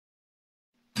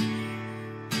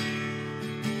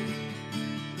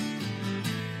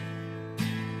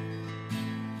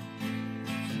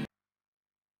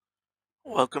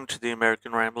Welcome to the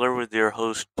American Rambler with your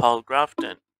host, Paul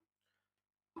Grafton.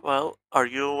 Well, are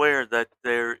you aware that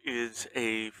there is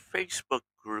a Facebook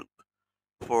group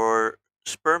for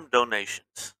sperm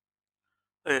donations?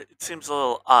 It seems a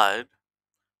little odd.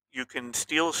 You can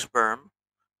steal sperm,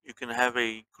 you can have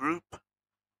a group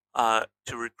to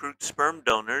recruit sperm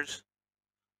donors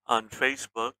on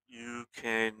Facebook, you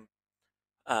can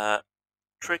uh,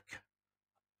 trick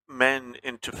men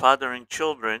into fathering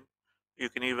children. You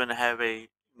can even have a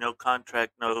no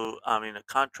contract, no, I mean, a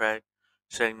contract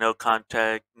saying no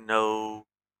contact, no,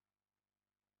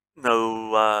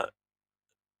 no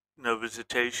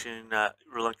visitation,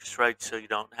 relinquish rights, so you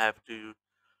don't have to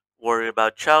worry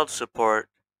about child support.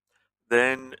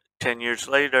 Then 10 years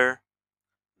later,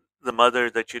 the mother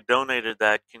that you donated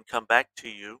that can come back to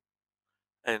you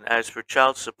and ask for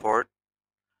child support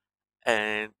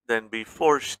and then be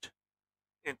forced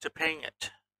into paying it.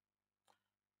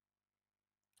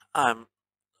 Um,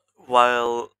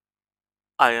 while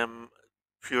I am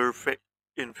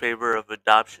in favor of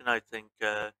adoption. I think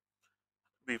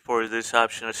before this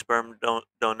option of sperm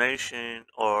donation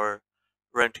or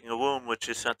renting a womb, which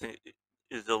is something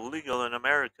is illegal in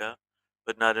America,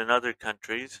 but not in other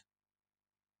countries.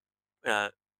 Uh,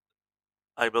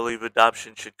 I believe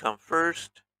adoption should come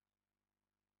first.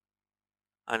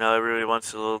 I know everybody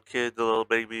wants the little kid, the little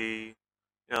baby.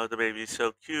 The baby's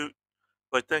so cute.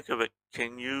 But think of it.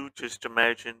 Can you just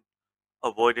imagine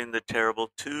avoiding the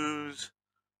terrible twos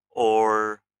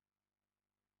or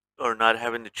not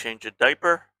having to change a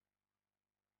diaper?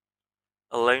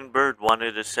 Elaine Bird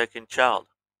wanted a second child.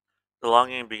 The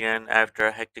longing began after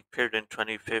a hectic period in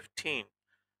 2015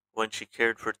 when she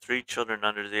cared for three children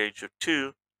under the age of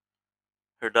 2,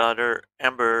 her daughter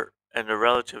Amber and a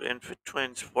relative infant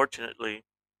twins. Fortunately,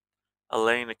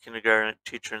 Elaine, a kindergarten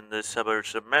teacher in the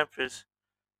suburbs of Memphis,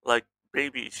 liked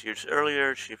babies. Years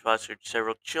earlier, she fostered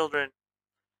several children.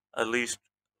 At least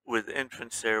with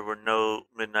infants, there were no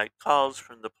midnight calls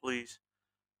from the police,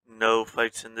 no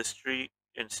fights in the street.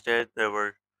 Instead, there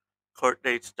were court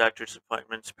dates, doctor's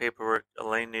appointments, paperwork.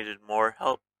 Elaine needed more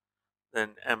help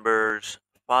than Amber's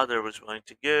father was willing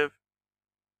to give,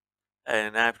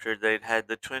 and after they'd had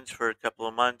the twins for a couple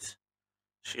of months,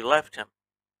 she left him.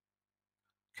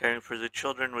 Caring for the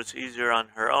children was easier on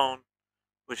her own,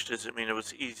 which doesn't mean it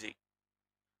was easy.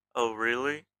 Oh,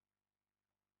 really?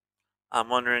 I'm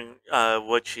wondering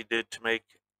what she did to make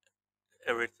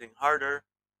everything harder,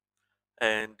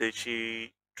 and did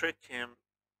she trick him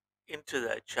into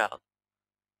that child?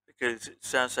 Because it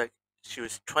sounds like she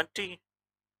was 20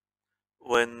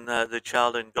 when the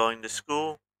child and going to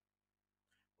school.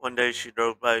 One day she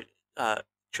drove by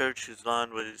church whose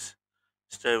lawn was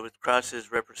studded with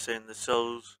crosses representing the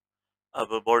souls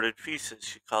of aborted fetuses.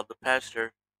 She called the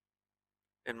pastor.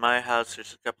 In my house,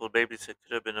 there's a couple of babies that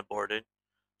could have been aborted.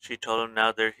 She told him,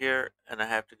 now they're here and I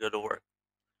have to go to work.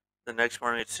 The next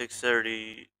morning at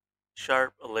 6:30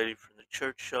 sharp, a lady from the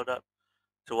church showed up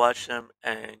to watch them,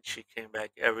 and she came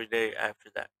back every day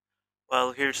after that.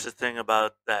 Well, here's the thing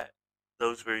about that.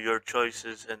 Those were your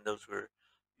choices, and those were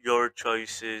your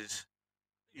choices.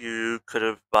 You could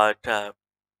have bought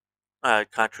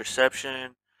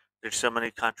contraception. There's so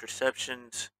many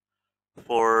contraceptions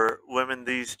for women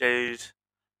these days.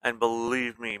 And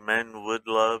believe me, men would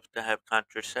love to have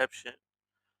contraception.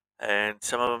 And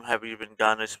some of them have even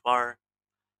gone as far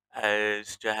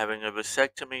as to having a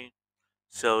vasectomy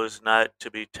so as not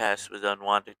to be tasked with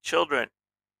unwanted children.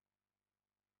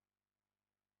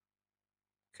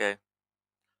 Okay.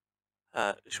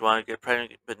 She wanted to get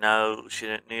pregnant, but now she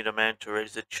didn't need a man to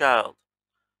raise a child.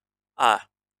 Ah,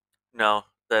 no,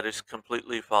 that is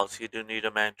completely false. You do need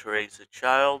a man to raise a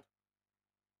child.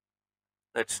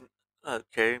 That's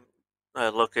okay.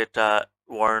 Look at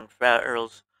Warren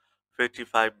Farrell's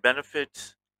 55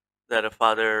 benefits that a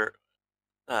father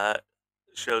uh,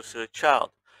 shows to a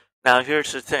child. Now,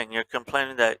 here's the thing: you're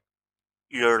complaining that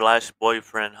your last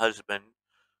boyfriend, husband,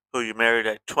 who you married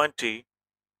at 20,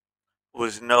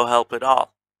 was no help at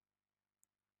all.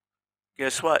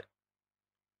 Guess what?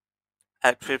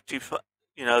 At 55,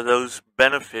 those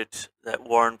benefits that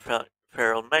Warren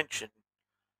Farrell mentioned.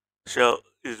 So,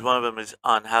 is one of them is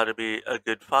on how to be a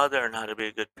good father and how to be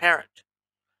a good parent.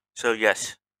 So,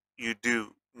 yes, you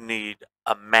do need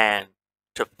a man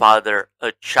to father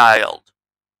a child.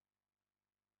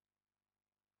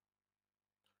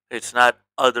 It's not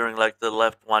othering like the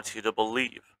left wants you to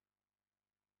believe.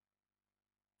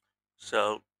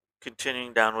 So,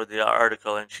 continuing down with the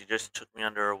article, and she just took me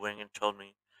under her wing and told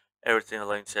me everything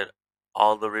Elaine said,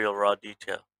 all the real raw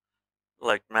detail.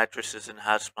 Like mattresses and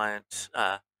houseplants,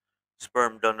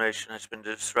 sperm donation has been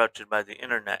disrupted by the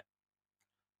internet.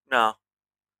 No,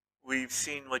 we've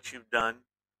seen what you've done,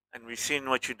 and we've seen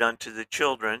what you've done to the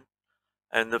children,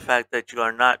 and the fact that you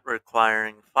are not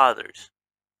requiring fathers.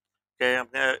 Okay, I'm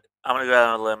gonna go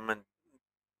out on a limb, and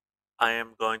I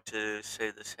am going to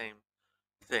say the same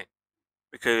thing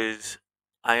because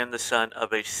I am the son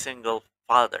of a single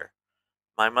father.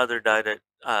 My mother died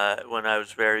when I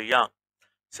was very young,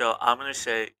 so I'm gonna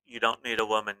say you don't need a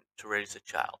woman to raise a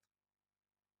child.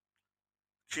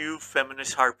 Cue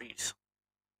feminist harpies.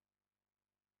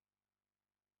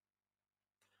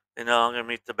 They no longer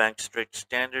meet the bank's strict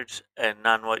standards, and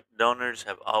non-white donors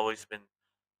have always been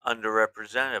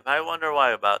underrepresented. I wonder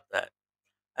why about that.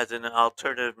 As an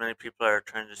alternative, many people are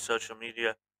turning to social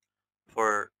media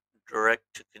for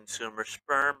direct-to-consumer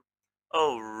sperm.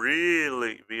 Oh,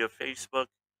 really? Via Facebook,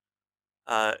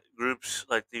 groups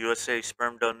like the USA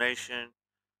Sperm Donation,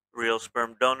 Real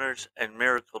Sperm Donors, and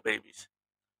Miracle Babies.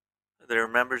 Their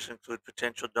members include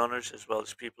potential donors as well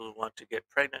as people who want to get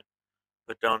pregnant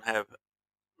but don't have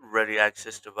ready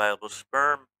access to viable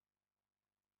sperm,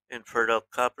 infertile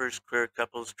couples, queer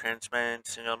couples, trans men,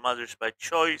 single mothers by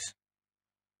choice.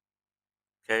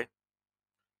 Okay.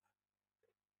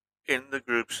 In the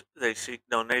groups, they seek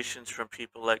donations from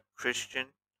people like Christian,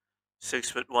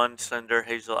 6'1", slender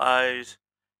hazel eyes,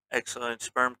 excellent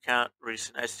sperm count,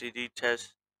 recent STD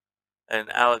test, and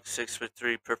Alex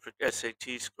 6'3", perfect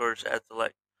SAT scores at the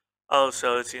like. Oh,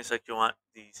 so it seems like you want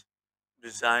these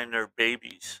designer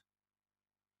babies.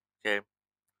 Okay.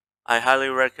 I highly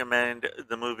recommend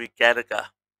the movie Gattaca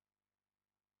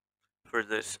for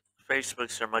this.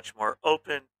 Facebooks are much more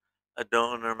open. A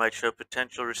donor might show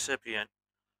potential recipient.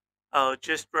 Oh,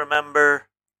 just remember,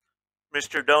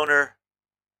 Mr. Donor,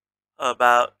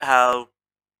 about how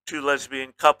two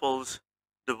lesbian couples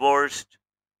divorced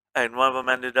and one of them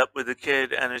ended up with a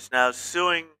kid and is now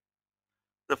suing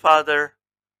the father,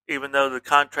 even though the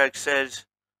contract says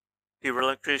he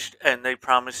relinquished and they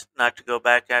promised not to go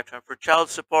back after him for child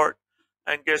support.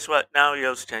 And guess what? Now he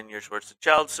owes 10 years worth of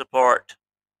child support.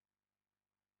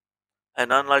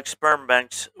 And unlike sperm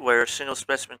banks, where a single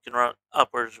specimen can run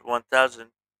upwards of 1,000,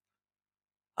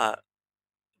 uh,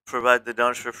 provide the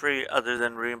donors for free, other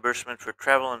than reimbursement for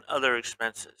travel and other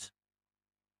expenses.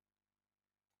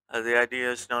 The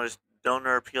idea is known as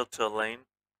donor appeal to Elaine.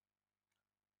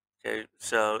 Okay,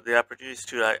 so the opportunity is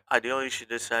to ideally she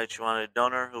decided she wanted a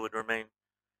donor who would remain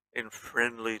in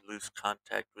friendly, loose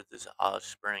contact with his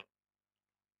offspring.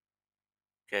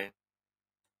 Okay,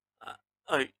 uh,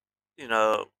 I,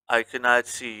 I could not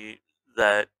see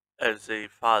that as a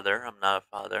father. I'm not a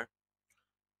father,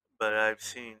 but I've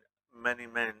seen many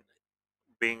men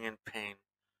being in pain,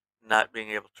 not being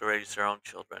able to raise their own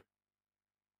children.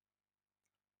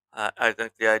 I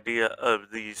think the idea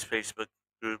of these Facebook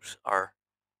groups are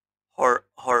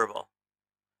horrible.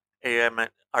 AI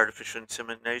meant artificial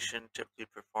insemination, typically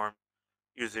performed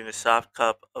using a soft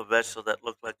cup, a vessel that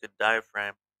looked like a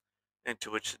diaphragm,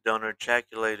 into which the donor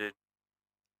ejaculated,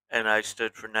 and I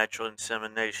stood for natural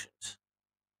inseminations.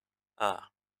 Uh,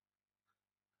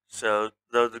 so,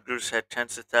 though the groups had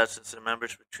tens of thousands of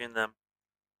members between them,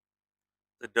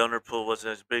 the donor pool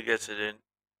wasn't as big as it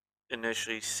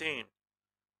initially seemed.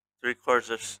 Three-quarters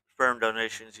of sperm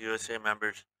donations USA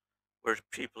members were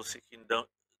people seeking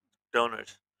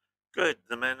donors. Good,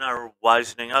 the men are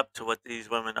wisening up to what these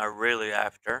women are really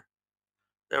after.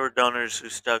 There were donors who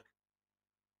struck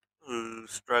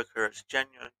her as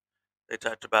genuine. They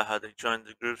talked about how they joined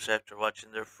the groups after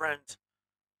watching their friends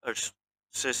or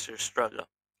sisters struggle.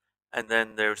 And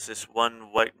then there's this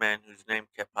one white man whose name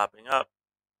kept popping up.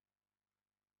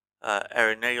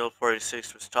 Aaron Nagel,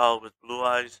 46, was tall with blue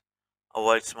eyes, a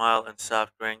white smile, and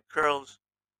soft graying curls.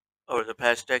 Over the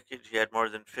past decade, he had more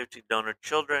than 50 donor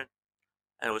children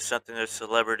and was something of a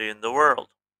celebrity in the world.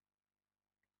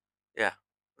 Yeah,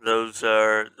 those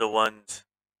are the ones.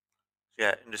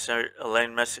 Yeah, in December,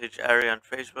 Elaine messaged Ari on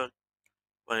Facebook.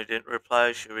 When he didn't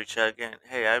reply, she reached out again.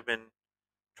 Hey, I've been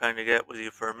trying to get with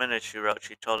you for a minute, she wrote.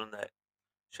 She told him that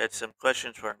she had some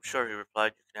questions for him. Sure, he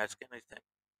replied. You can ask anything.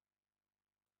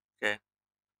 Okay.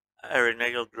 Ari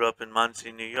Nagel grew up in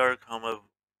Muncie, New York, home of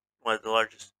one of the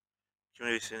largest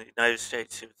communities in the United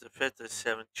States. He was the fifth of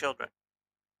seven children.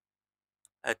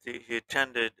 He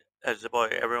attended as a boy.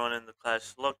 Everyone in the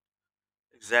class looked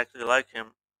exactly like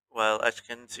him, while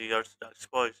Ashkenazi Orthodox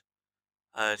boys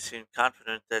seemed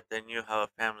confident that they knew how a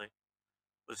family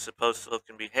was supposed to look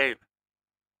and behave.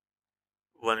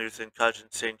 When he was in college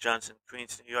in St. John's in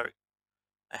Queens, New York,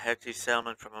 a hefty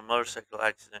settlement from a motorcycle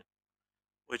accident,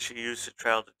 which he used to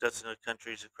travel to dozens of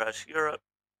countries across Europe,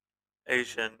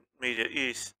 Asia, and Middle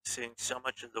East, seeing so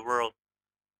much of the world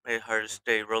made it hard to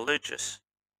stay religious.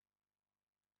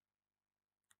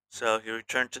 So he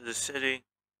returned to the city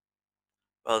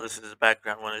Well, this is the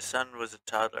background. When his son was a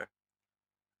toddler,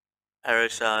 Harry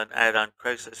saw an ad on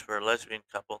Craigslist for a lesbian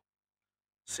couple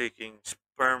seeking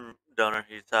sperm donor.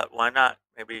 He thought, why not?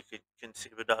 Maybe he could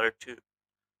conceive a daughter too.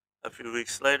 A few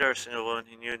weeks later, a single woman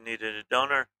he knew needed a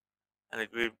donor and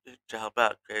agreed to help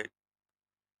out, create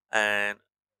a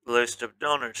list of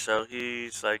donors. So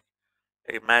he's like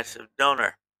a massive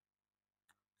donor.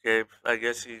 Okay, I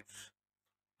guess he's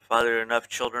fathered enough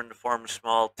children to form a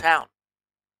small town.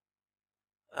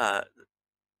 Uh,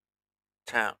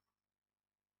 town.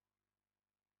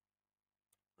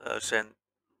 Saying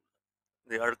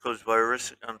the article is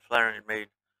voyeuristic, unflattering, and made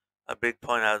a big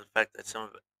point out of the fact that some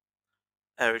of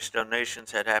Eric's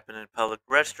donations had happened in public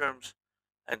restrooms,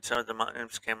 and some of the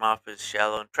items came off as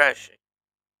shallow and trashy.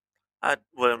 I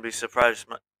wouldn't be surprised,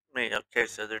 me. Okay,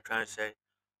 so they're trying to say,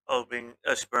 oh, being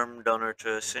a sperm donor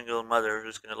to a single mother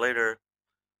who's going to later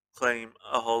claim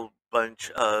a whole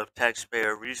bunch of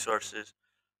taxpayer resources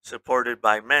supported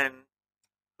by men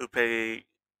who pay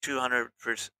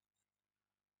 200%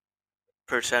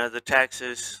 of the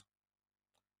taxes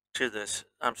to this.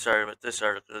 I'm sorry, but this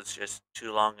article is just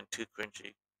too long and too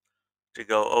cringy to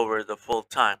go over the full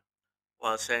time,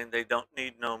 while saying they don't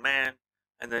need no man,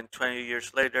 and then 20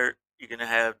 years later, you're going to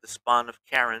have the spawn of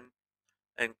Karen,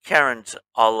 and Karen's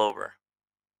all over.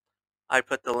 I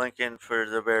put the link in for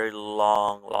the very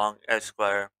long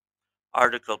Esquire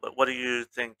article, but what do you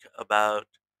think about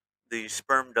the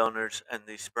sperm donors and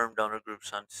the sperm donor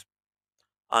groups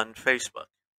on Facebook?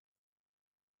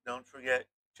 Don't forget,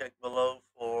 check below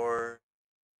for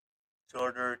to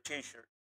order a t-shirt.